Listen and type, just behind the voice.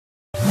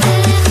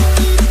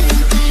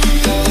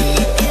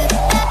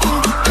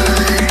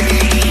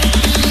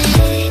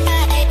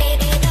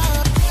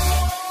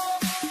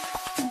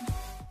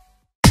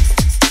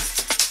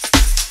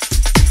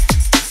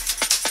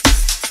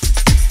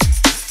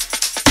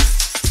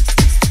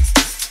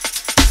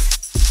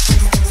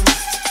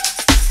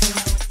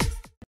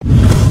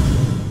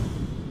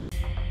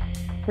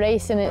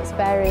Racing, it's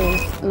very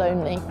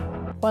lonely.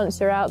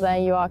 Once you're out there,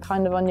 you are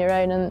kind of on your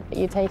own and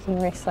you're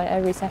taking risks like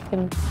every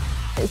second.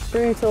 It's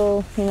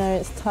brutal, you know,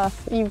 it's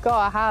tough. You've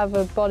got to have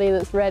a body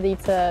that's ready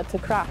to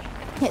crash.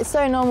 It's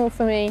so normal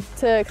for me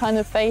to kind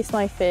of face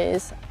my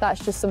fears.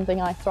 That's just something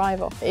I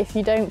thrive off. If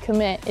you don't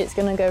commit, it's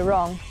going to go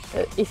wrong.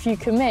 But if you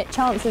commit,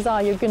 chances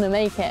are you're going to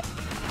make it.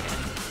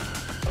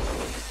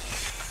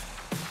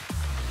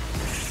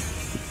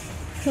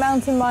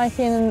 Mountain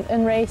biking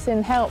and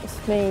racing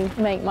helps me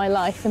make my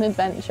life an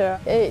adventure.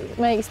 It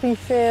makes me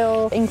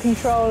feel in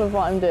control of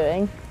what I'm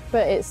doing,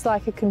 but it's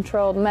like a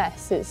controlled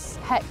mess. It's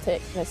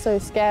hectic, it's so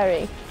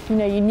scary. You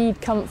know, you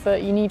need comfort,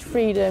 you need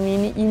freedom,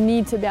 you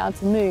need to be able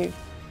to move.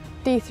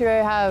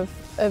 𝗕𝗶𝗀𝗀 have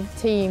a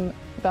team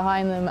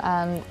behind them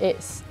and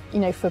it's, you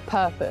know, for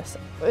purpose.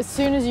 As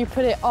soon as you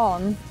put it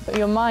on,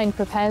 your mind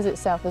prepares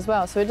itself as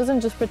well. So it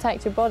doesn't just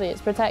protect your body,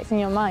 it's protecting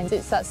your mind.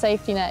 It's that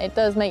safety net. It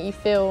does make you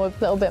feel a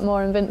little bit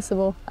more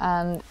invincible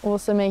and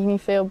also making you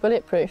feel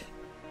bulletproof.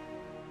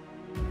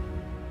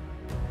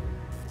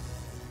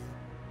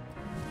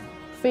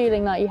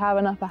 Feeling like you have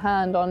an upper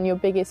hand on your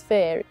biggest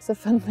fear, it's a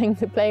fun thing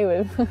to play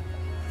with.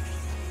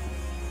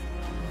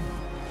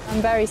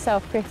 I'm very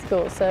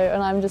self-critical,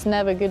 and I'm just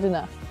never good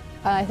enough.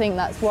 And I think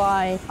that's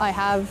why I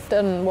have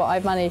done what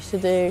I've managed to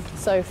do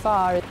so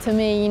far. To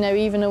me, you know,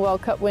 even a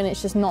World Cup win,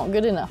 it's just not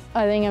good enough.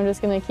 I think I'm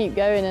just going to keep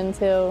going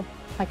until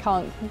I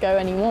can't go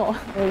anymore.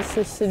 It's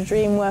just a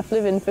dream worth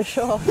living for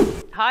sure.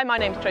 Hi, my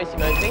name's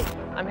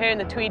𝗕𝗶𝗀𝗀𝗲. I'm here in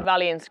the 𝗲𝗏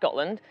Valley in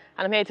Scotland,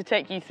 and I'm here to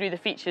take you through the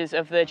features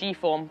of the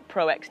G-Form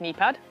Pro X knee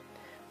pad.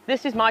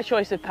 This is my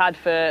choice of pad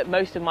for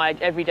most of my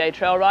everyday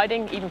trail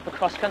riding, even for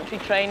cross-country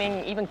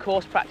training, even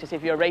course practice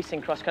if you're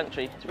racing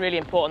cross-country. It's really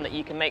important that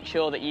you can make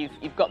sure that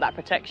you've got that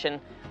protection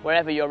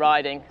wherever you're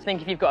riding. I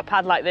think if you've got a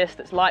pad like this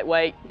that's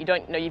lightweight, you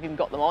don't know you've even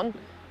got them on,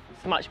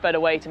 it's a much better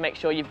way to make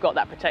sure you've got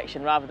that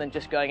protection rather than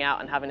just going out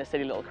and having a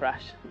silly little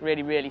crash.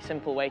 Really, really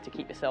simple way to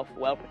keep yourself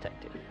well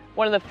protected.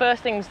 One of the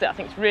first things that I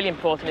think is really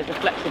important is the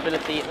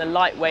flexibility and the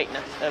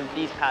lightweightness of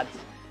these pads.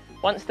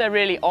 Once they're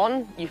really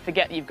on, you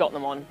forget you've got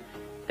them on.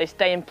 They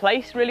stay in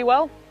place really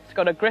well. It's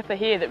got a gripper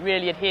here that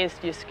really adheres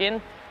to your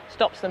skin,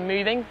 stops them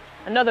moving.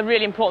 Another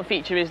really important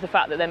feature is the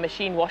fact that they're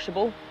machine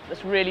washable.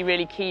 That's really,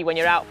 really key when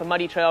you're out for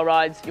muddy trail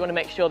rides. You want to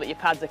make sure that your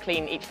pads are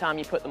clean each time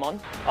you put them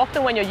on.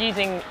 Often when you're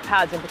using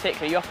pads in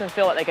particular, you often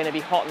feel like they're going to be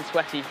hot and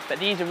sweaty, but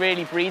these are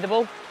really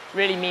breathable.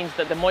 Really means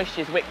that the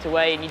moisture is wicked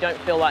away and you don't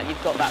feel like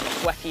you've got that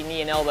sweaty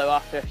knee and elbow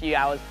after a few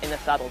hours in the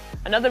saddle.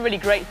 Another really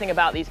great thing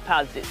about these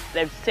pads is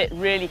they sit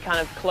really kind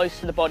of close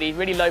to the body,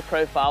 really low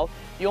profile.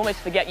 You almost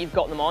forget you've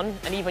got them on,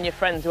 and even your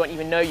friends won't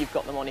even know you've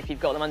got them on if you've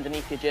got them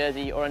underneath your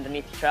jersey or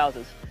underneath your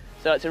trousers.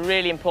 So it's a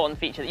really important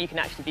feature that you can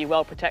actually be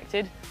well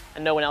protected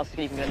and no one else is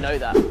even going to know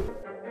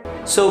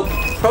that. So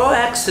Pro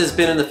X has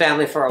been in the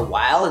family for a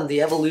while, and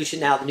the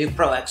evolution now, the new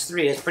Pro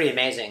X3 is pretty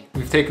amazing.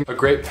 We've taken a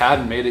great pad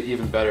and made it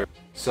even better.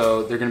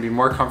 So they're going to be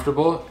more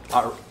comfortable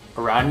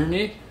around your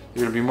knee,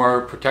 they're going to be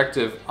more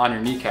protective on your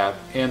kneecap,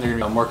 and they're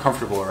going to be more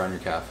comfortable around your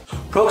calf.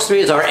 Pro X3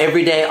 is our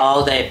everyday,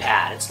 all-day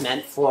pad. It's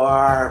meant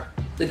for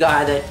the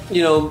guy that,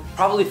 you know,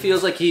 probably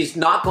feels like he's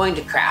not going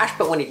to crash,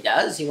 but when he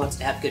does, he wants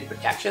to have good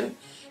protection.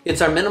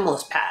 It's our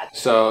minimalist pad.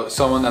 So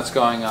someone that's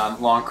going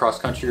on long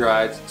cross-country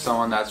rides,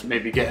 someone that's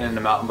maybe getting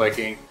into mountain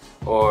biking,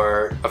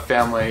 or a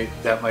family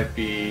that might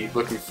be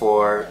looking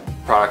for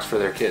products for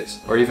their kids,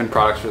 or even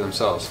products for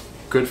themselves.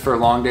 Good for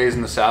long days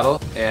in the saddle,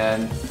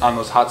 and on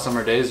those hot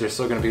summer days, they're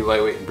still going to be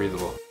lightweight and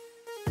breathable.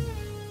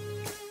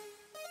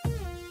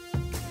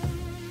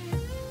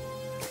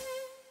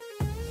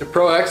 The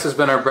Pro X has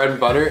been our bread and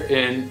butter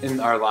in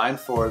our line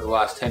for the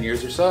last 10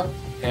 years or so,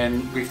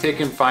 and we've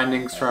taken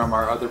findings from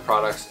our other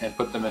products and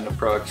put them into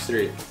Pro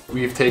X3.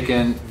 We've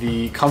taken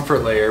the comfort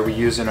layer we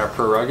use in our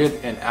Pro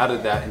Rugged and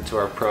added that into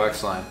our Pro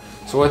X line.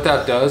 So what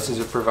that does is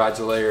it provides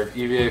a layer of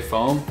EVA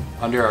foam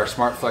under our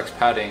SmartFlex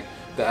padding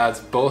that adds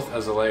both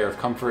as a layer of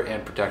comfort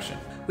and protection.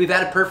 We've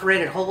added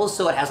perforated holes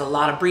so it has a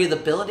lot of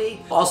breathability.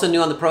 Also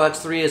new on the Pro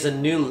X3 is a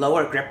new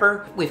lower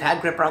gripper. We've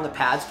had gripper on the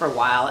pads for a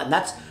while, and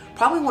that's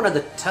probably one of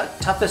the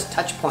toughest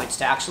touch points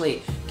to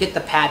actually get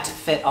the pad to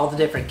fit all the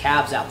different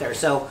calves out there.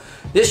 So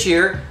this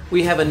year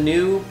we have a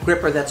new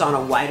gripper that's on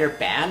a wider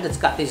band. It's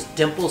got these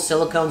dimple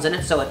silicones in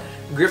it, so it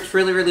grips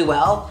really, really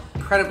well.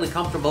 Incredibly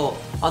comfortable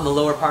on the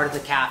lower part of the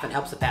calf and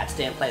helps the pad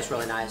stay in place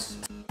really nice.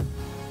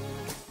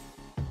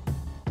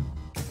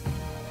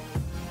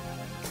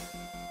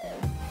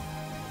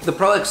 The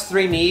Pro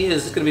X3 knee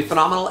is going to be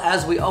phenomenal,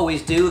 as we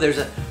always do. There's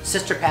a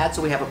sister pad,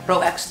 so we have a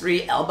Pro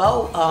X3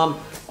 elbow.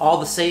 All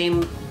the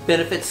same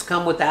benefits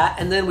come with that.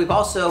 And then we've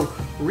also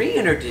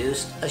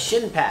reintroduced a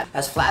shin pad.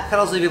 As flat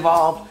pedals have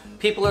evolved,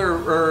 people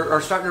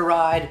are starting to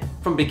ride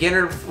from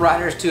beginner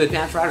riders to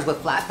advanced riders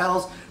with flat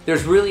pedals.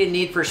 There's really a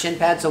need for a shin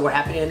pad, so we're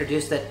happy to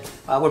introduce that.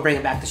 We're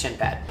bringing back the shin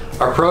pad.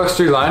 Our Pro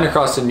X3 line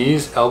across the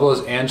knees,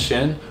 elbows, and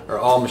shin are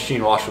all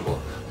machine washable.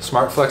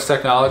 SmartFlex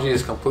technology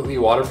is completely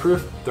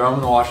waterproof. Throw them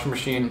in the washing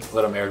machine,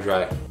 let them air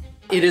dry.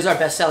 It is our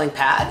best-selling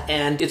pad,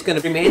 and it's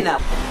going to remain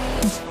that way.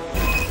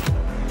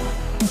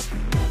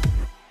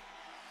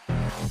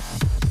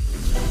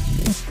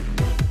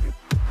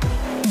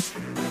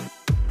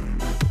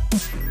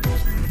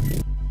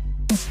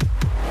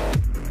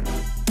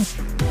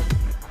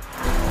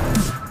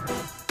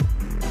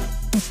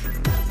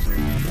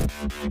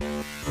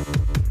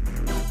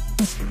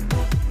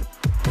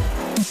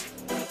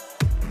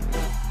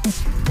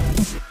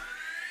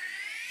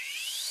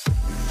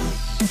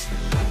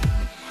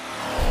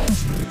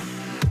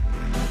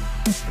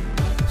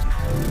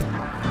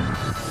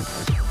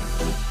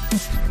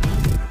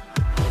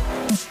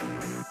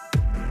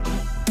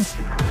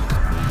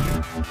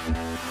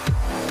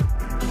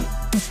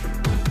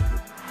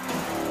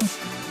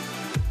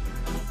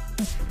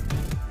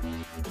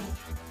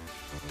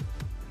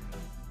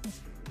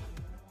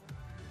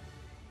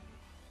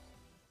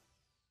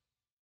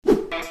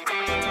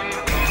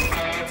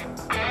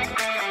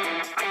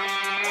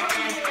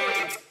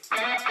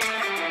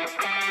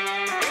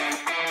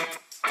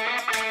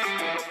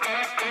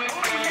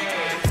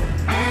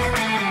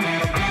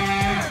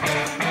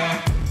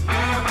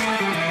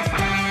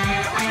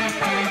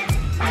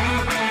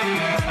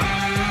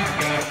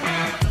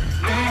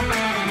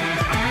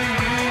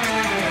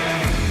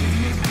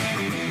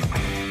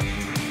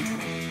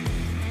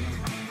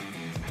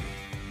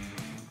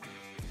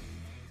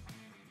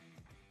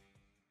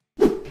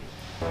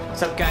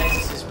 What's up guys,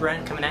 this is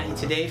Brent coming at you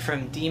today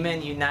from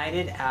Demon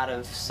United out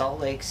of Salt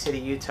Lake City,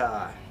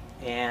 Utah.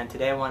 And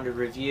today I wanted to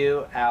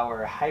review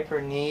our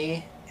Hyper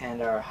Knee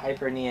and our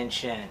Hyper Knee and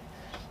Shin.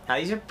 Now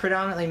these are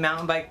predominantly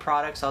mountain bike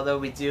products, although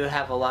we do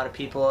have a lot of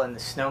people in the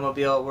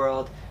snowmobile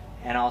world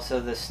and also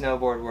the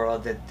snowboard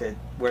world that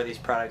wear these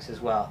products as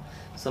well.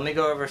 So let me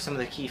go over some of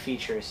the key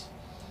features.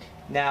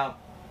 Now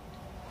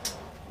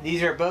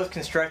these are both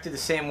constructed the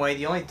same way.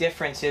 The only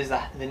difference is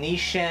the knee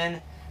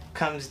shin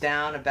comes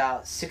down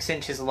about 6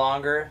 inches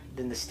longer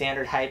than the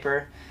standard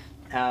Hyper.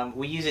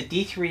 We use a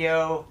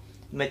𝗕𝗏𝗀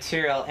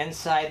material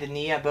inside the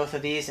knee of both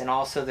of these and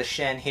also the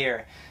shin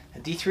here.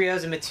 𝗕𝗏𝗀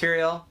is a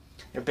material,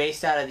 they're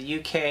based out of the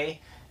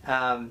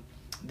UK.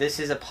 This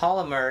is a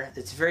polymer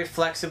that's very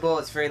flexible,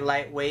 it's very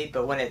lightweight,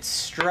 but when it's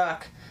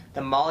struck,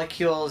 the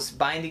molecules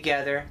bind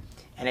together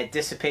and it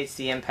dissipates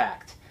the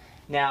impact.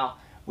 Now,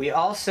 we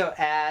also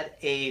add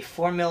a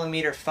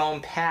 4mm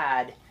foam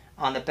pad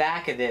on the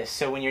back of this,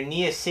 so when your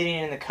knee is sitting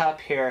in the cup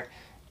here,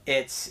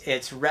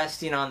 it's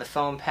resting on the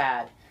foam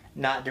pad,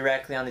 not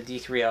directly on the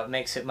𝗕𝗏𝗀. It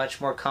makes it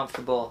much more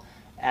comfortable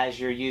as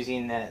you're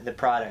using the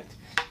product.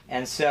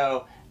 And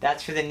so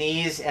that's for the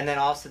knees, and then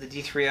also the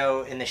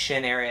𝗕𝗏𝗀 in the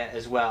shin area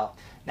as well.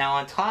 Now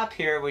on top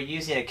here, we're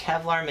using a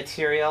Kevlar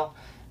material.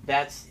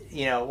 That's,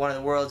 you know, one of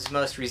the world's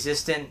most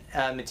resistant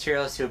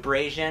materials to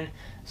abrasion.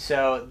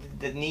 So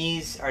the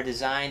knees are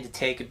designed to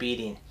take a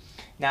beating.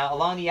 Now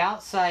along the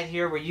outside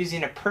here, we're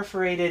using a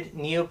perforated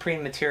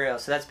neoprene material.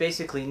 So that's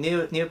basically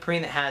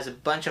neoprene that has a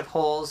bunch of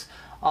holes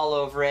all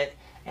over it,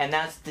 and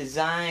that's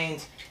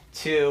designed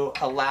to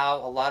allow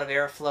a lot of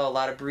airflow, a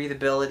lot of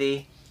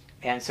breathability,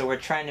 and so we're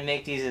trying to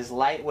make these as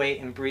lightweight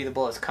and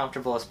breathable, as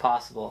comfortable as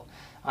possible.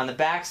 On the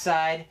back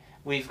side,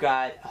 we've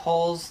got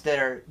holes that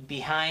are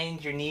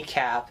behind your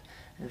kneecap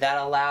that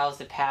allows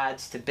the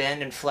pads to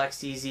bend and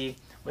flex easy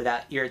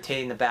without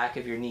irritating the back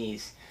of your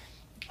knees.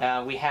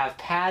 We have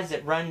pads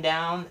that run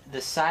down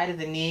the side of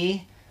the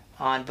knee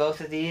on both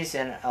of these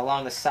and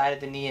along the side of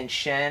the knee and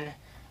shin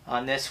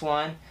on this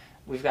one.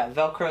 We've got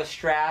Velcro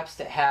straps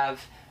that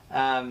have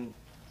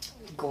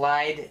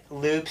glide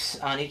loops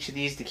on each of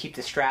these to keep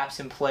the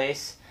straps in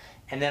place.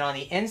 And then on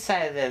the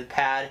inside of the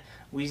pad,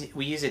 we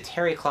use a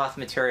terry cloth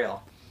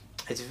material.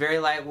 It's very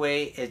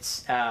lightweight,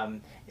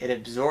 it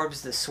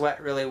absorbs the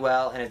sweat really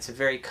well, and it's a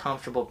very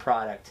comfortable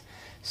product.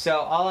 So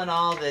all in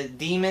all, the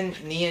Demon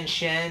Knee and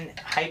Shin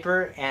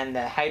Hyper and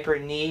the Hyper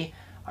Knee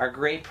are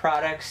great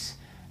products.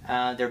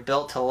 They're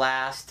built to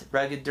last,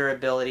 rugged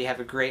durability, have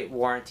a great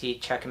warranty.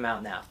 Check them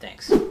out now.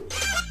 Thanks.